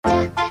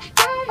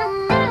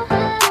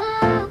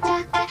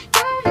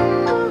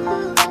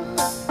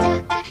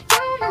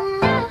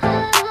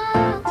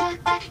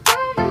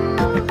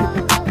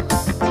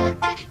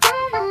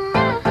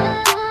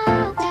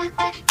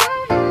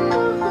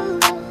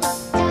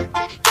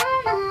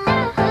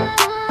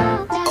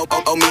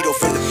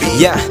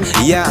Yeah,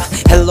 yeah,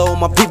 hello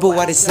my people,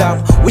 what is up?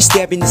 We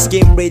step in this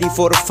game ready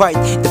for the fight.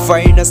 The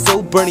fire in us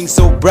so burning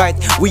so bright.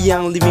 We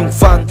young living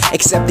fun,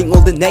 accepting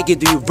all the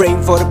negative.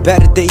 Praying for the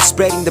better days,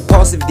 spreading the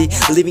positivity.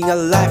 Living a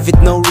life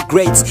with no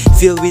regrets,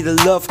 filled with the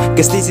love.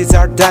 Cause this is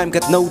our time,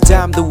 got no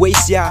time to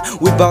waste, yeah.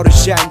 We bout to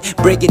shine,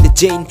 breaking the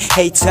chain.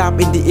 Hands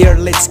up in the air,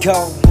 let's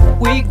go.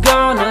 We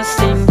gonna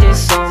sing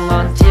this song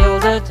until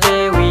the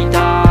day we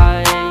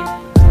die.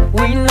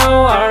 We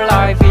know our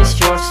life is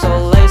short,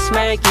 so let's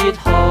make it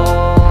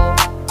whole.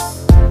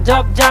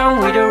 Top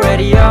down with the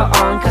radio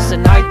on, cause the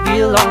night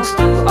belongs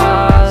to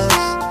us.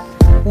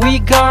 We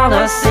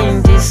gonna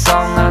sing this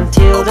song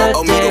until the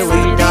day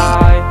we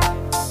die.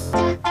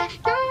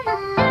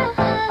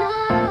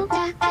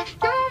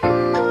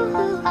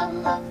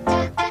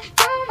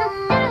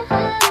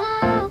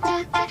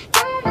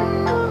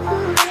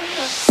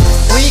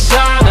 We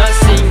gonna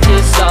sing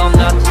this song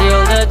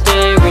until the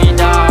day we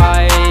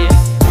die.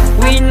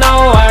 We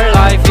know our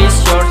life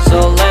is short,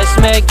 so let's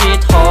make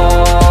it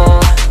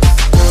whole.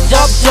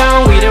 Top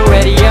down with the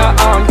radio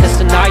on, cause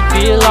the night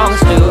belongs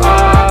to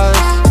us.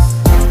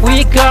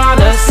 We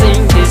gonna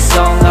sing this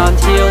song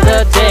until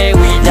the day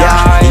we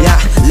die.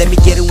 Yeah, let me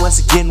get it once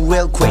again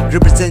real quick.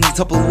 Representing the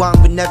top of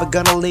one, we're never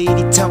gonna lay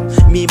it down.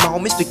 Me and my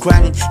homies be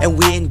grinding, and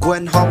we ain't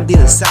going home till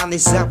the sun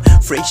is up.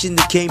 Fresh in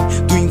the game,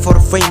 doing for the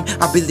fame.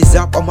 I build this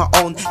up on my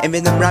own, and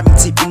when I'm rhyming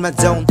deep in my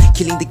zone,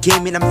 killing the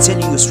game and I'm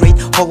telling you straight.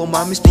 All of my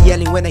homies be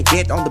yelling when I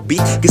get on the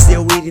beat, cause they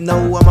already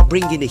know I'm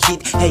bringing the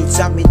heat. Hands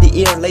up in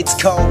the air, let's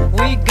go.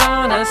 We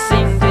gonna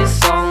sing this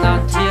song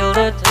until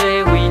the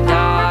day we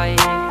die.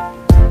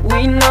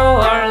 We know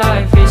our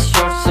life is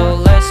short, so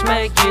let's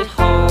make it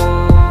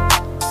whole.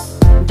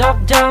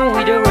 Top down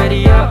with the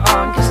radio